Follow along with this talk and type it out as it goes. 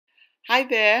Hi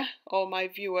there, all my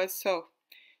viewers. So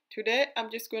today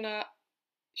I'm just gonna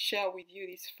share with you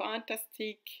these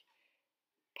fantastic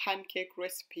pancake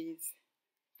recipes.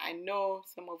 I know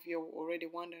some of you are already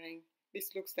wondering,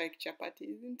 this looks like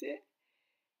chapati, isn't it?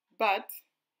 But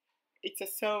it's a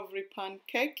savory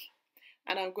pancake,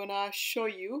 and I'm gonna show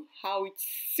you how it's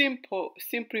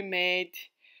simply made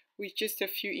with just a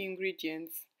few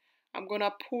ingredients. I'm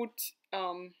gonna put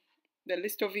the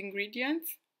list of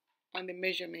ingredients and the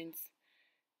measurements.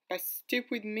 But stick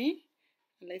with me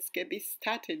and let's get this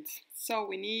started. So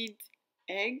we need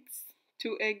eggs,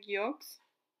 2 egg yolks,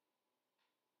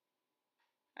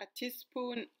 a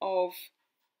teaspoon of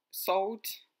salt,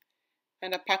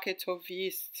 and a packet of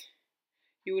yeast.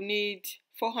 You need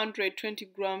 420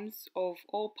 grams of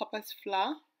all-purpose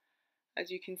flour,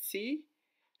 as you can see,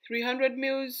 300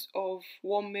 ml of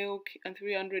warm milk, and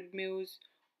 300 ml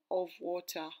of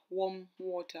water, warm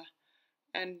water.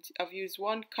 And I've used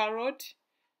 1 carrot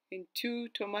and 2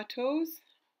 tomatoes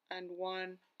and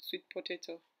 1 sweet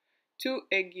potato, 2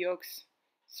 egg yolks.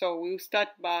 So we'll start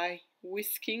by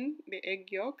whisking the egg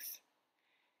yolks,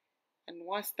 and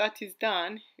once that is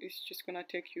done, it's just gonna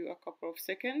take you a couple of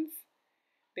seconds.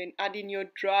 Then add in your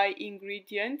dry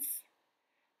ingredients,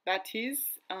 that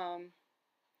is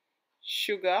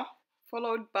sugar,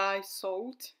 followed by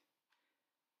salt,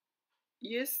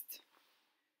 yeast.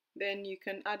 Then you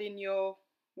can add in your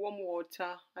warm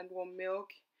water and warm milk,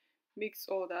 mix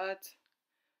all that.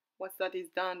 Once that is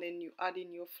done, then you add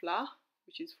in your flour,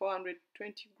 which is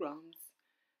 420 grams,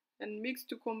 and mix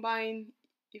to combine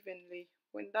evenly.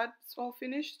 When that's all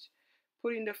finished,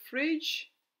 put in the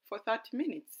fridge for 30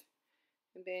 minutes,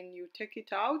 and then you take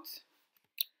it out.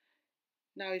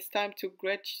 Now it's time to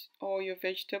grate all your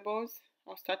vegetables.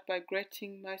 I'll start by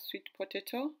grating my sweet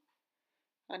potato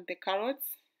and the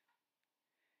carrots.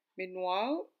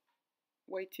 Meanwhile,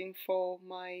 waiting for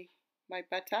my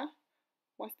butter.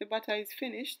 Once the butter is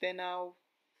finished, then I'll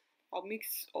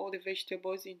mix all the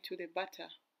vegetables into the butter.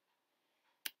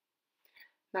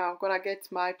 Now I'm gonna get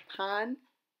my pan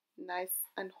nice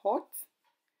and hot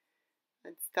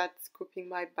and start scooping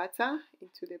my butter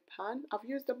into the pan. I've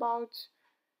used about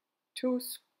two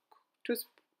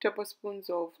tablespoons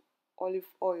of olive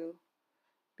oil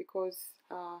because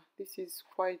this is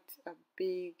quite a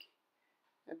big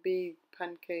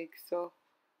pancake, so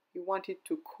you want it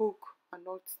to cook and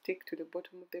not stick to the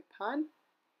bottom of the pan.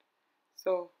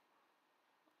 So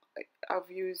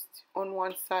I've used on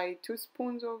one side 2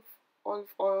 spoons of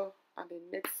olive oil and the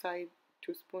next side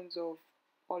 2 spoons of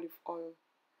olive oil.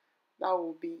 That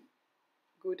will be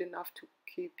good enough to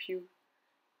keep you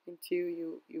until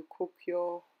you cook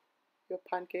your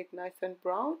pancake nice and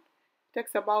brown. It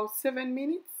takes about 7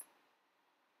 minutes.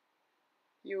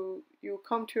 You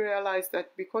come to realize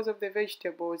that because of the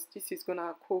vegetables, this is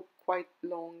gonna cook quite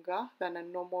longer than a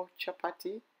normal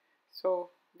chapati.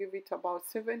 So give it about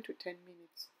 7 to 10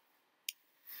 minutes.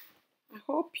 I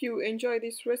hope you enjoy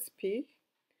this recipe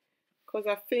because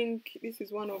I think this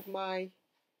is one of my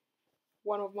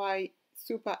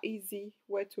super easy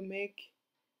way to make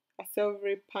a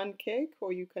savory pancake,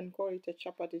 or you can call it a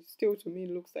chapati. Still, to me,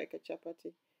 looks like a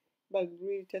chapati, but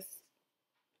really tastes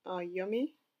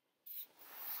yummy.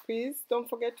 Please don't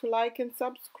forget to like and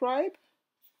subscribe,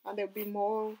 and there'll be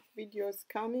more videos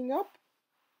coming up.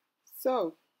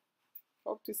 So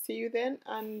hope to see you then,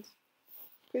 and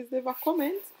please leave a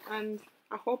comment, and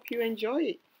I hope you enjoy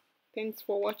it. Thanks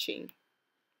for watching.